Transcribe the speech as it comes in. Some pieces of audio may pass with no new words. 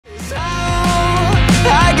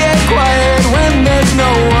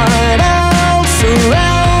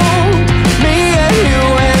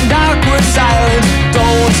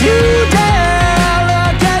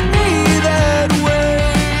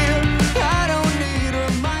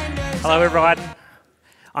Hello everyone,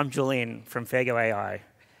 I'm Julian from Faigo.ai.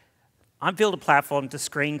 I've built a platform to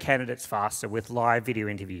screen candidates faster with live video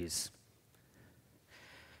interviews.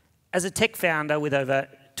 As a tech founder with over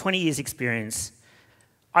 20 years experience,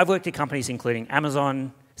 I've worked at companies including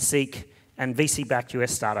Amazon, Seek, and VC-backed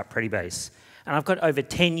US startup Predibase. And I've got over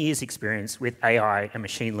 10 years experience with AI and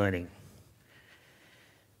machine learning.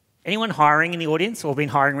 Anyone hiring in the audience or been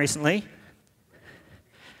hiring recently?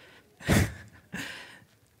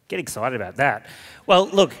 Get excited about that. Well,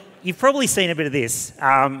 look, you've probably seen a bit of this.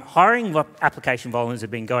 Hiring application volumes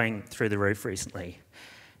have been going through the roof recently.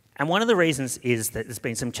 And one of the reasons is that there's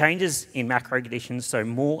been some changes in macro conditions, so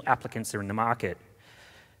more applicants are in the market.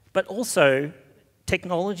 But also,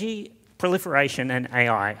 technology, proliferation, and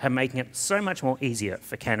AI are making it so much more easier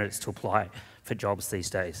for candidates to apply for jobs these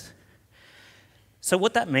days. So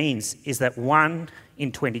what that means is that 1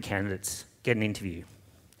 in 20 candidates get an interview.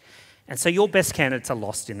 And so your best candidates are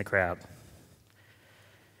lost in the crowd.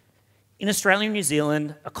 In Australia and New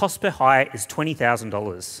Zealand, a cost per hire is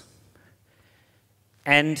 $20,000.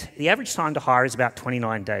 And the average time to hire is about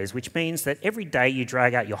 29 days, which means that every day you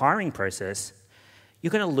drag out your hiring process,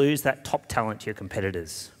 you're going to lose that top talent to your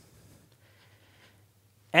competitors.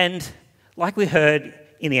 And like we heard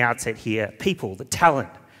in the outset here, people, the talent,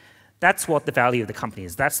 that's what the value of the company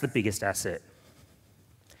is. That's the biggest asset.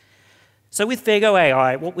 So with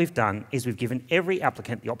Faigo.ai, what we've done is we've given every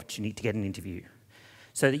applicant the opportunity to get an interview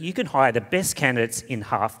so that you can hire the best candidates in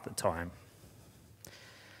half the time.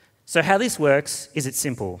 So how this works is it's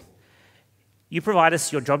simple. You provide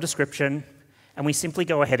us your job description, and we simply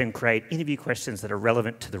go ahead and create interview questions that are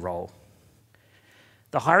relevant to the role.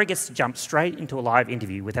 The hirer gets to jump straight into a live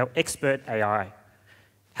interview with our expert AI,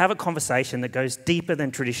 have a conversation that goes deeper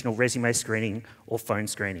than traditional resume screening or phone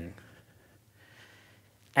screening.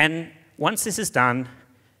 And once this is done,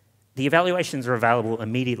 the evaluations are available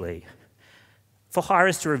immediately for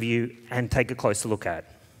hirers to review and take a closer look at.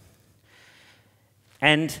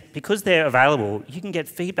 And because they're available, you can get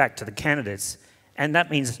feedback to the candidates, and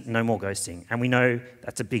that means no more ghosting. And we know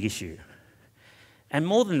that's a big issue. And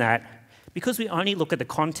more than that, because we only look at the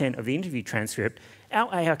content of the interview transcript,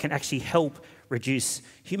 our AI can actually help reduce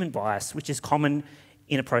human bias, which is common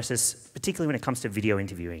in a process, particularly when it comes to video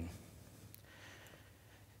interviewing.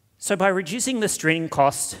 So by reducing the screening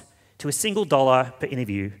cost to a single $1 per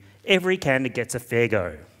interview, every candidate gets a fair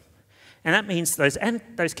go. And that means those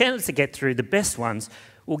candidates that get through, the best ones,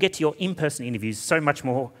 will get to your in-person interviews so much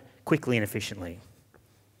more quickly and efficiently.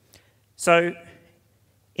 So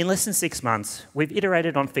in less than 6 months, we've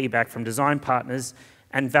iterated on feedback from design partners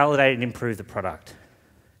and validated and improved the product.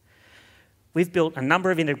 We've built a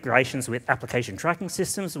number of integrations with application tracking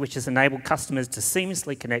systems, which has enabled customers to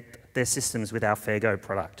seamlessly connect their systems with our Fairgo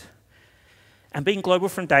product. And being global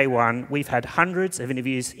from day one, we've had hundreds of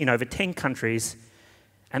interviews in over 10 countries,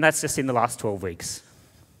 and that's just in the last 12 weeks.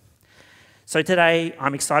 So today,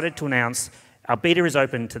 I'm excited to announce our beta is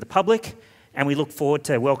open to the public, and we look forward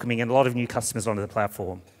to welcoming a lot of new customers onto the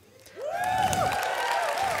platform.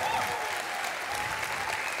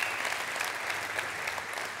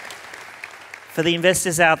 For the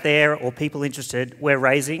investors out there or people interested, we're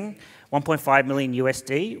raising 1.5 million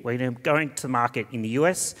USD. We're going to market in the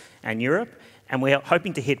US and Europe, and we're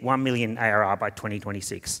hoping to hit 1 million ARR by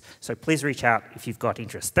 2026. So please reach out if you've got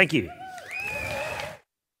interest. Thank you.